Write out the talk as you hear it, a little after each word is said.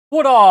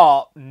What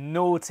up,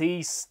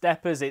 naughty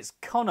steppers? It's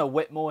Connor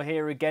Whitmore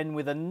here again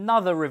with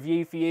another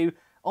review for you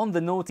on the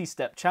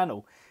Nawtystep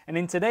channel. And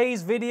in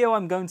today's video,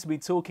 I'm going to be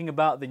talking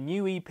about the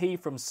new EP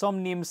from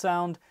Somnium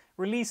Sound,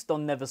 released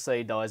on Never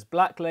Say Die's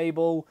Black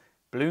Label,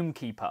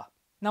 Bloomkeeper.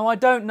 Now, I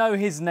don't know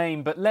his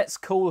name, but let's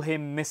call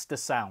him Mr.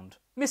 Sound.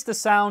 Mr.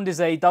 Sound is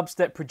a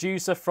dubstep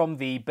producer from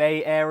the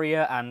Bay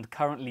Area and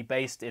currently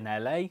based in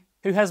LA,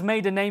 who has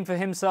made a name for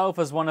himself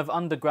as one of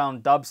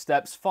underground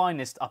dubstep's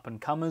finest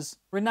up-and-comers,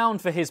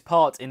 renowned for his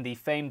part in the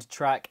famed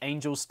track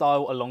Angel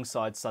Style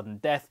alongside Sudden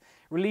Death,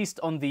 released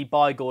on the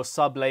Bygore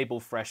sub-label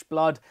Fresh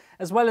Blood,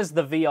 as well as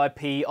the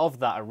VIP of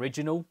that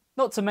original.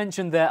 Not to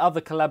mention their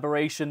other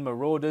collaboration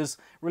Marauders,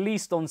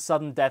 released on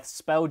Sudden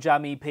Death's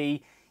Spelljam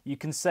EP. You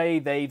can say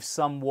they've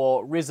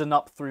somewhat risen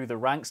up through the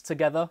ranks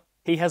together.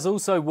 He has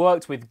also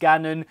worked with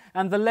Ganon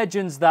and the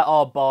legends that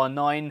are Bar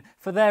 9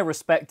 for their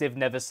respective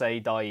Never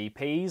Say Die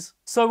EPs.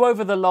 So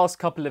over the last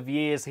couple of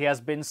years he has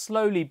been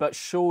slowly but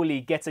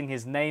surely getting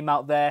his name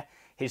out there.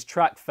 His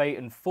track Fate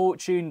and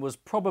Fortune was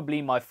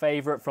probably my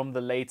favourite from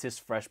the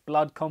latest Fresh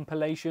Blood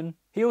compilation.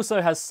 He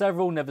also has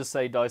several Never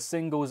Say Die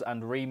singles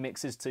and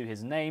remixes to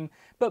his name,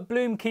 but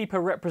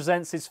Bloomkeeper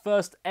represents his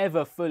first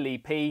ever full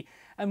EP,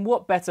 and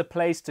what better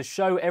place to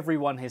show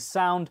everyone his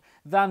sound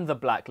than the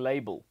Black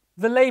Label.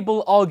 The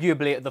label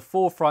arguably at the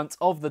forefront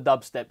of the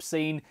dubstep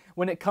scene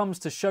when it comes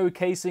to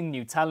showcasing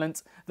new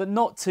talent that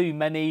not too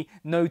many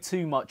know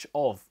too much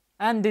of.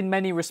 And in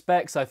many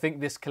respects, I think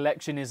this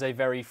collection is a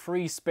very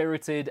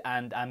free-spirited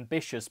and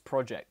ambitious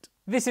project.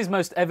 This is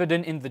most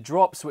evident in the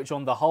drops, which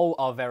on the whole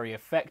are very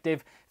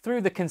effective,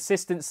 through the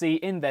consistency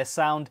in their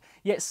sound,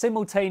 yet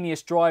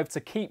simultaneous drive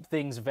to keep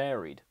things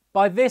varied.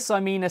 By this I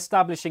mean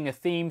establishing a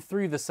theme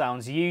through the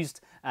sounds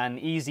used, an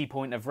easy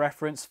point of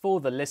reference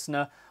for the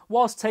listener,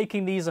 whilst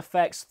taking these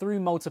effects through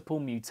multiple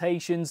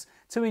mutations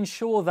to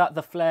ensure that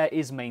the flair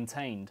is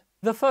maintained.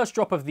 The first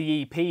drop of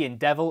the EP in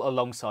Devil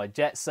alongside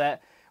Jet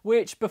Set,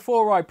 which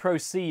before I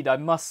proceed I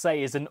must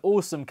say is an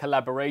awesome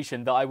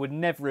collaboration that I would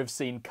never have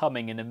seen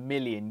coming in a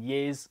million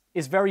years,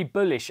 is very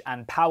bullish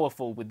and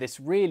powerful with this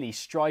really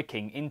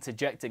striking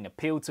interjecting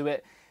appeal to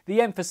it, the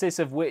emphasis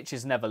of which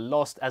is never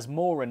lost as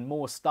more and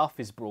more stuff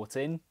is brought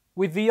in,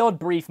 with the odd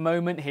brief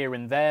moment here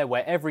and there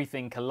where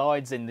everything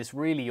collides in this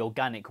really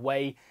organic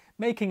way,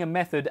 making a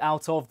method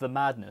out of the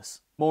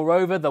madness.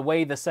 Moreover, the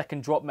way the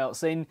second drop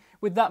melts in,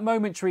 with that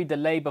momentary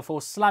delay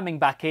before slamming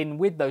back in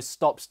with those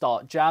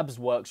stop-start jabs,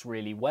 works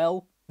really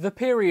well. The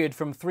period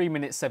from 3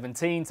 minutes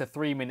 17 to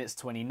 3 minutes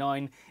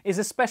 29 is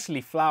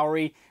especially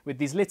flowery, with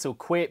these little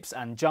quips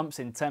and jumps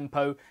in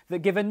tempo that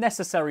give a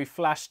necessary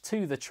flash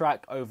to the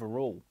track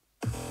overall.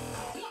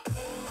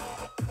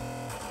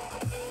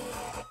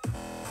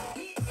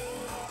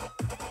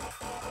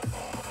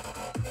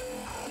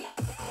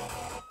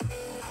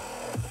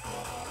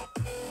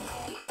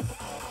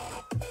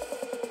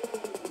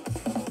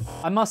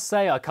 I must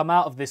say I come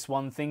out of this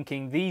one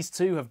thinking these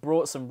two have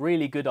brought some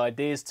really good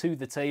ideas to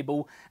the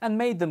table and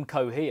made them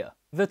cohere.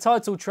 The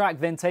title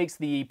track then takes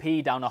the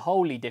EP down a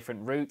wholly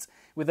different route,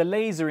 with a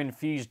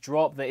laser-infused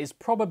drop that is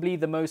probably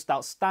the most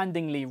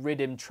outstandingly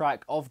RIDDIM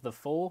track of the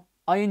four.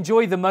 I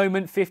enjoy the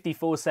moment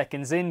 54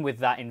 seconds in with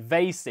that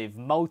invasive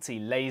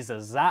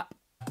multi-laser zap.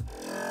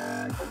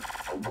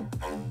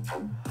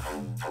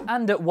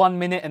 And at 1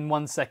 minute and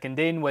 1 second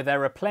in, where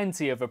there are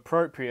plenty of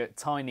appropriate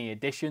tiny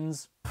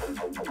additions.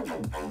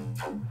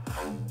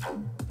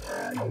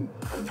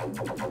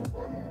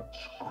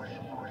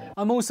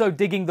 I'm also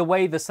digging the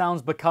way the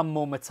sounds become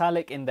more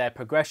metallic in their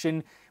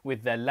progression,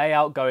 with their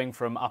layout going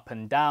from up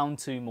and down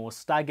to more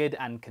staggered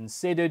and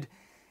considered.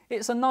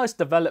 It's a nice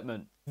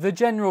development. The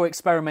general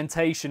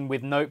experimentation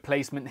with note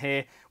placement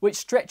here, which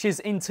stretches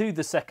into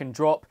the second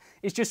drop,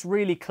 is just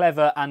really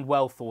clever and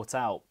well thought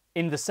out.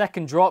 In the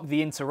second drop,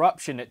 the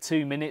interruption at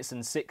 2 minutes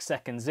and 6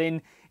 seconds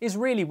in is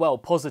really well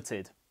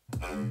posited.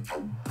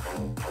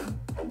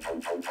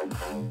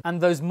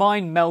 And those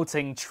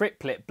mind-melting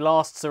triplet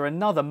blasts are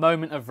another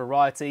moment of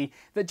variety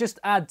that just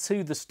add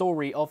to the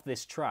story of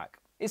this track.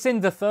 It's in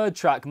the third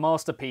track,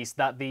 Masterpiece,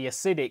 that the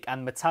acidic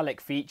and metallic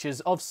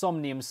features of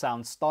Somnium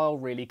Sound style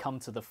really come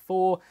to the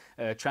fore,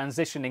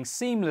 transitioning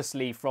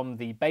seamlessly from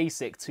the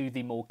basic to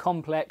the more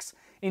complex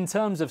in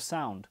terms of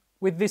sound.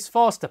 With this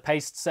faster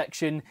paced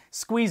section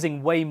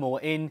squeezing way more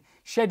in,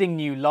 shedding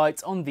new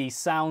light on these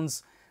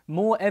sounds,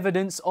 more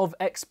evidence of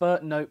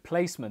expert note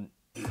placement.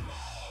 This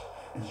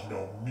is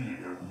no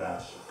mere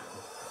massacre.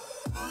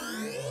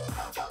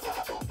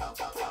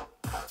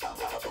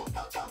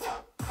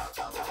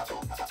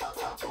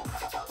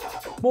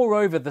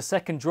 Moreover, the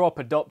second drop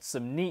adopts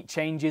some neat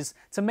changes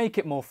to make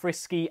it more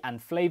frisky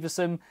and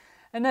flavoursome,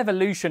 an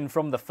evolution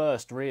from the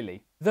first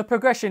really. The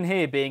progression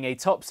here being a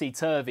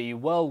topsy-turvy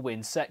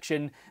whirlwind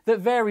section that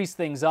varies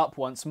things up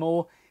once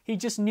more. He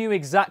just knew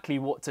exactly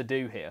what to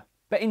do here.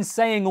 But in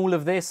saying all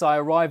of this, I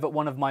arrive at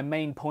one of my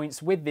main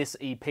points with this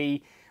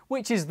EP,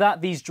 which is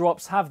that these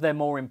drops have their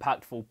more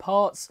impactful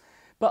parts,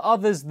 but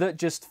others that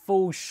just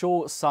fall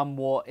short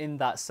somewhat in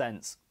that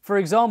sense. For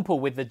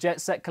example, with the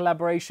Jet Set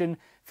collaboration,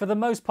 for the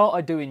most part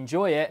I do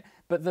enjoy it,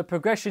 but the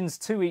progressions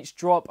to each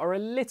drop are a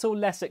little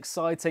less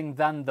exciting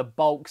than the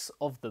bulks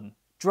of them,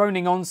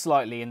 droning on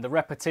slightly in the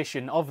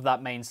repetition of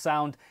that main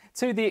sound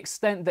to the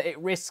extent that it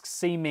risks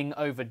seeming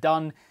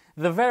overdone.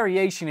 The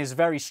variation is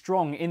very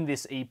strong in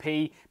this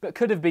EP, but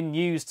could have been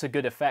used to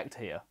good effect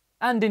here.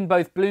 And in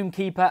both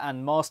Bloomkeeper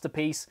and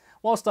Masterpiece,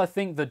 whilst I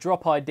think the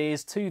drop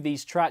ideas to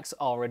these tracks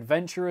are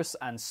adventurous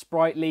and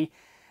sprightly,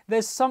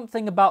 there's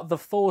something about the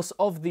force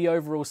of the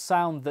overall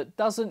sound that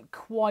doesn't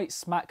quite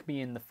smack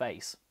me in the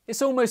face.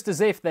 It's almost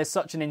as if there's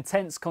such an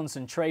intense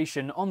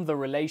concentration on the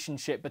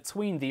relationship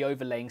between the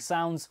overlaying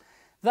sounds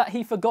that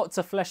he forgot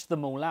to flesh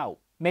them all out.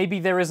 Maybe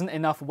there isn't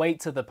enough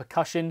weight to the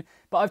percussion,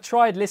 but I've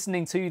tried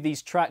listening to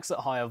these tracks at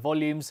higher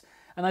volumes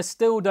and I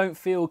still don't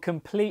feel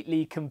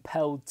completely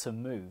compelled to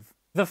move.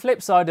 The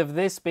flip side of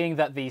this being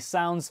that these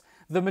sounds,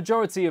 the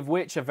majority of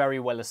which are very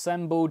well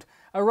assembled,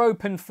 are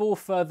open for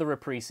further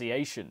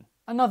appreciation.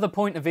 Another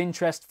point of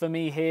interest for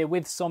me here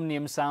with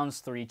Somnium Sound's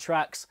 3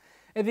 tracks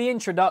are the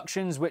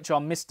introductions, which are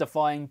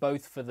mystifying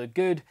both for the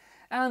good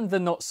and the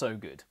not so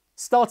good.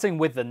 Starting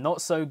with the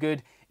not so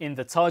good, in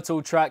the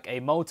title track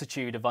a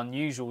multitude of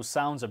unusual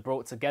sounds are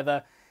brought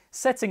together,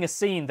 setting a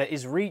scene that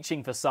is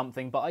reaching for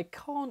something but I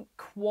can't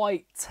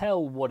quite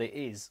tell what it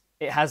is.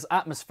 It has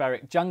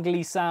atmospheric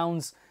jungly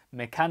sounds,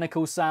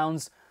 mechanical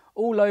sounds,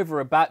 all over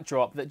a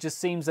backdrop that just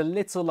seems a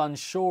little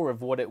unsure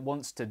of what it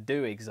wants to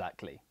do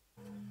exactly.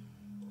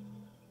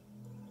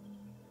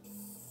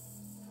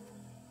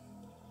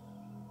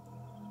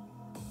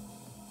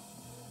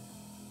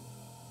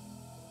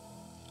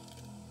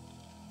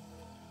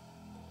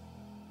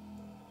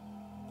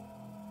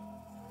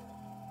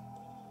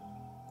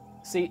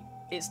 See,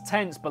 it's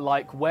tense, but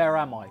like, where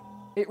am I?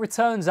 It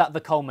returns at the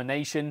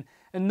culmination,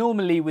 and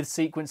normally with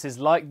sequences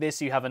like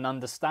this you have an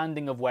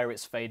understanding of where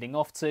it's fading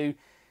off to,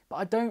 but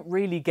I don't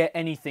really get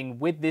anything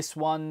with this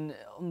one.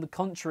 On the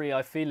contrary,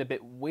 I feel a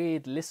bit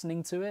weird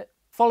listening to it.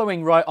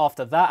 Following right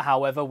after that,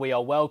 however, we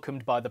are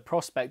welcomed by the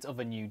prospect of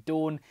a new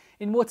dawn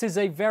in what is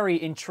a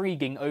very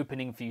intriguing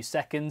opening few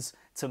seconds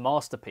to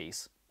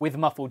Masterpiece. With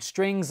muffled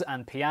strings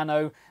and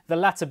piano, the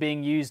latter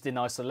being used in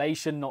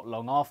isolation not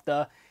long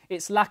after,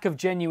 its lack of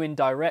genuine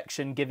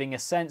direction giving a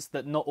sense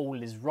that not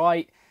all is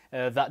right,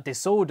 that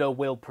disorder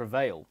will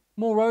prevail.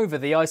 Moreover,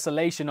 the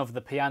isolation of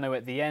the piano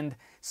at the end,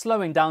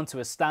 slowing down to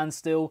a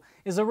standstill,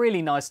 is a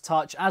really nice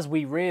touch as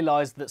we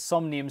realise that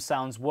Somnium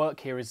Sound's work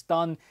here is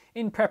done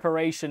in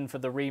preparation for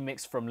the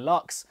remix from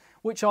Lux,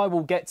 which I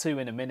will get to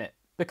in a minute.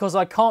 Because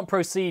I can't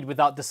proceed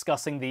without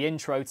discussing the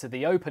intro to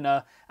the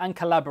opener and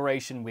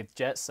collaboration with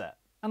Jet Set.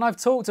 And I've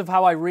talked of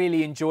how I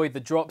really enjoyed the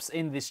drops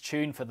in this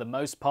tune for the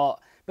most part,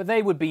 but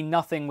they would be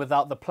nothing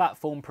without the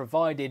platform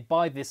provided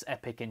by this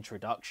epic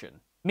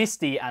introduction.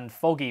 Misty and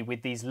foggy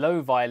with these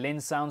low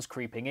violin sounds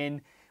creeping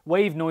in,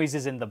 wave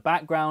noises in the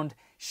background,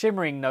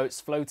 shimmering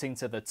notes floating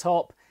to the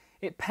top,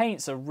 it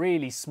paints a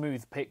really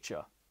smooth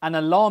picture. An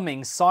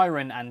alarming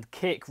siren and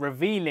kick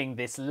revealing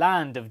this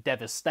land of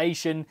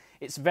devastation,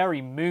 it's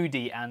very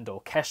moody and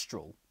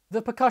orchestral.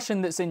 The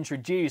percussion that's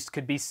introduced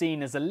could be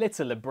seen as a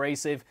little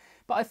abrasive,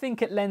 but I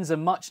think it lends a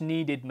much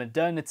needed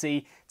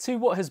modernity to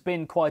what has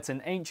been quite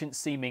an ancient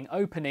seeming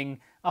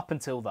opening up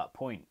until that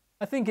point.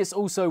 I think it's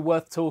also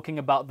worth talking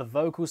about the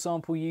vocal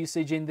sample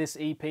usage in this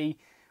EP,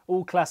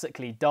 all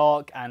classically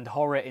dark and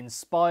horror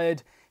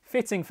inspired,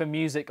 fitting for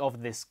music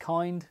of this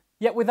kind,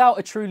 yet without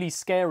a truly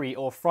scary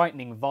or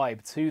frightening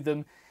vibe to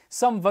them.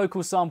 Some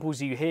vocal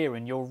samples you hear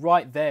and you're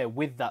right there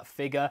with that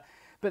figure,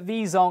 but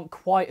these aren't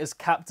quite as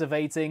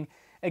captivating.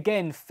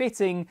 Again,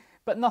 fitting,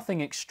 but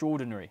nothing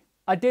extraordinary.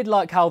 I did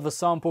like how the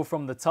sample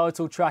from the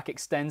title track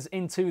extends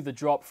into the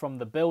drop from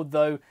the build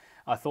though.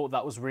 I thought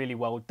that was really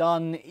well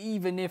done,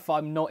 even if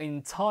I'm not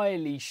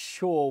entirely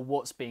sure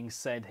what's being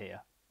said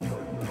here.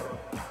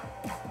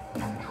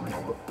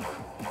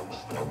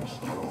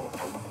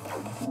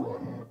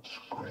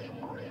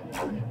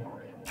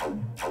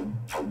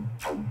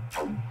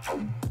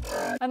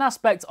 An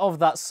aspect of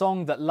that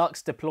song that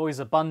Lux deploys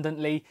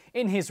abundantly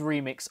in his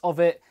remix of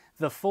it,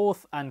 the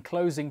fourth and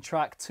closing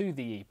track to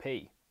the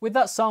EP. With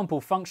that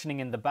sample functioning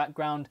in the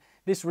background,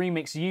 this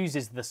remix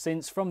uses the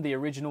synths from the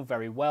original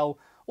very well,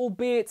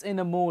 albeit in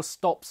a more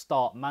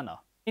stop-start manner.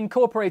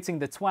 Incorporating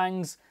the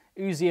twangs,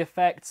 oozy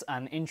effects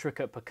and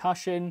intricate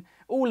percussion,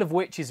 all of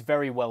which is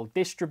very well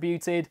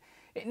distributed,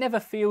 it never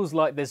feels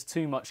like there's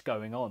too much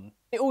going on.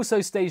 It also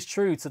stays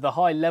true to the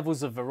high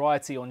levels of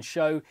variety on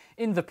show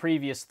in the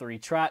previous 3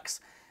 tracks,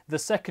 the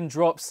second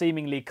drop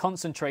seemingly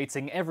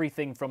concentrating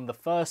everything from the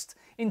first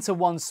into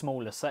one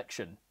smaller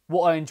section.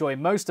 What I enjoy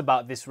most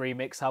about this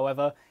remix,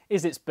 however,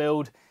 is its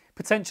build,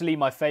 potentially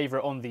my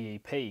favourite on the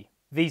EP.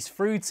 These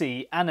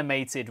fruity,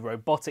 animated,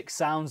 robotic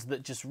sounds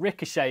that just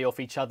ricochet off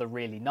each other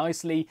really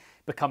nicely,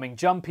 becoming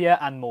jumpier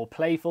and more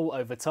playful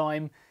over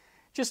time.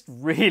 Just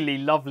really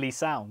lovely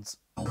sounds.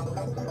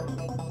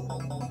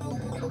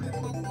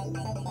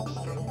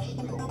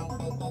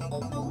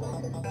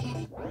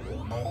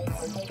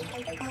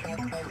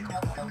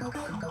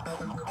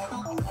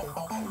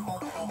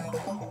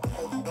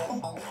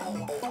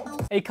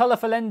 A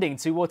colourful ending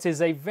to what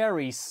is a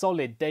very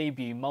solid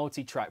debut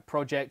multi-track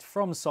project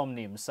from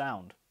Somnium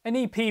Sound. An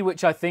EP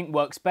which I think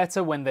works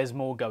better when there's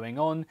more going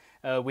on,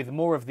 with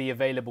more of the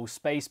available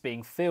space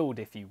being filled,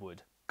 if you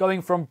would.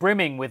 Going from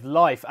brimming with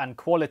life and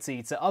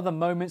quality to other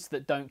moments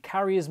that don't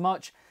carry as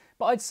much,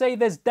 but I'd say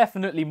there's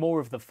definitely more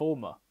of the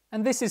former.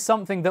 And this is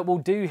something that will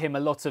do him a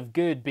lot of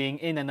good, being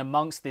in and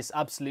amongst this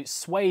absolute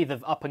swathe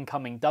of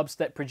up-and-coming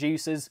dubstep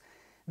producers.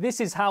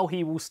 This is how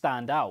he will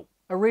stand out.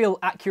 A real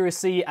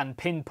accuracy and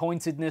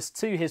pinpointedness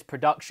to his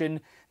production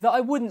that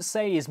I wouldn't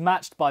say is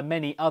matched by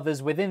many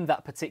others within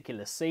that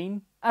particular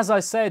scene. As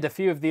I said, a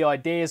few of the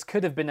ideas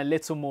could have been a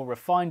little more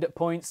refined at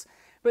points,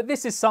 but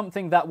this is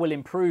something that will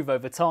improve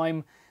over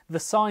time. The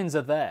signs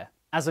are there.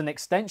 As an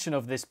extension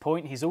of this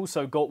point, he's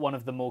also got one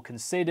of the more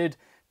considered,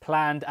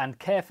 planned and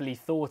carefully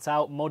thought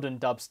out modern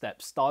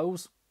dubstep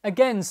styles.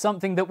 Again,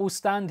 something that will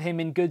stand him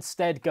in good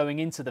stead going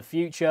into the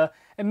future,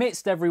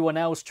 amidst everyone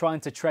else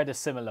trying to tread a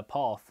similar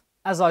path.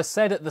 As I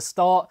said at the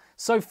start,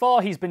 so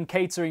far he's been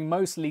catering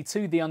mostly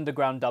to the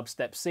underground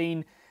dubstep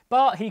scene,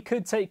 but he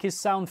could take his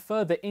sound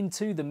further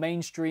into the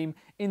mainstream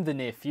in the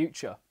near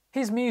future.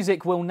 His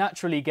music will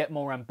naturally get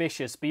more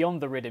ambitious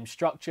beyond the RIDDIM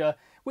structure,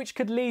 which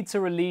could lead to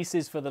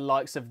releases for the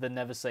likes of the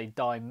Never Say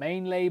Die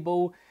main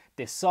label,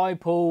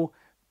 Disciple,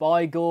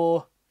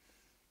 Bygore,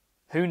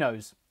 who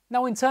knows.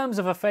 Now in terms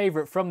of a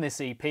favourite from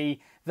this EP,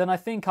 then I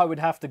think I would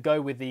have to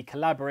go with the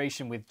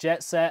collaboration with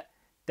Jet Set,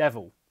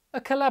 Devil. A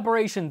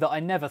collaboration that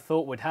I never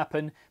thought would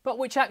happen, but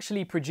which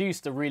actually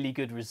produced a really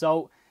good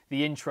result.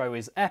 The intro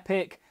is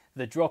epic,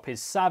 the drop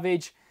is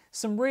savage,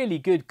 some really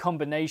good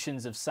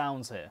combinations of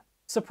sounds here.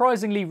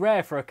 Surprisingly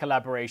rare for a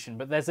collaboration,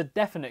 but there's a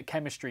definite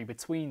chemistry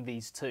between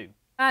these two.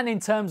 And in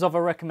terms of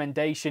a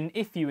recommendation,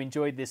 if you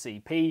enjoyed this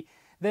EP,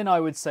 then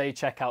I would say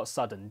check out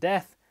Sudden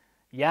Death,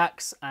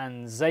 Yaks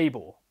and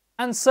Zabor.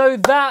 And so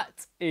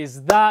that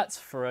is that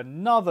for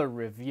another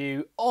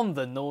review on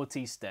the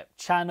Nawtystep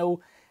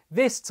channel,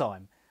 this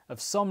time of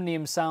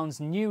Somnium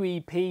Sound's new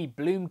EP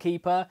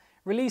Bloomkeeper,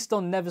 released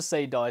on Never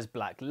Say Die's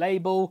Black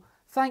Label.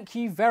 Thank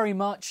you very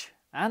much,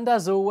 and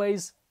as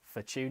always,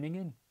 for tuning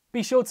in.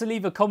 Be sure to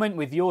leave a comment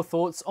with your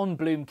thoughts on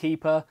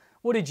Bloomkeeper.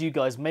 What did you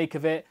guys make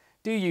of it?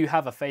 Do you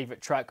have a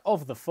favourite track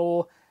of the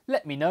four?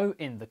 Let me know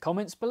in the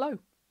comments below.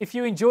 If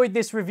you enjoyed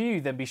this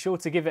review, then be sure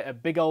to give it a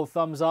big old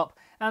thumbs up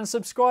and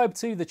subscribe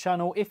to the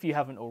channel if you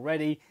haven't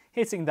already,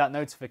 hitting that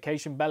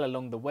notification bell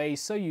along the way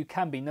so you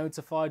can be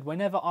notified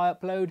whenever I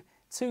upload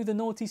to the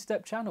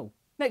Nawtystep channel.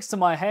 Next to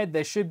my head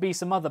there should be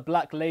some other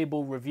Black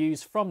Label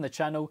reviews from the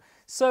channel,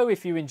 so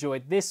if you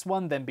enjoyed this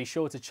one then be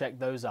sure to check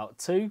those out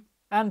too.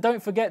 And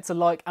don't forget to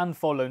like and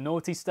follow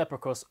Nawtystep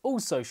across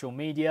all social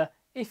media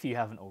if you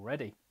haven't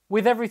already.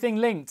 With everything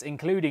linked,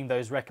 including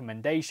those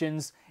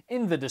recommendations,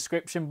 in the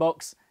description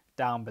box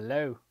down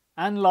below.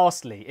 And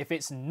lastly, if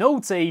it's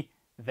naughty,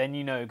 then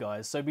you know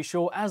guys, so be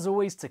sure as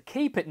always to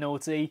keep it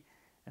naughty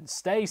and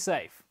stay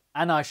safe.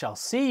 And I shall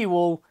see you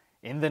all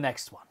in the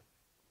next one.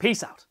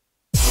 Peace out.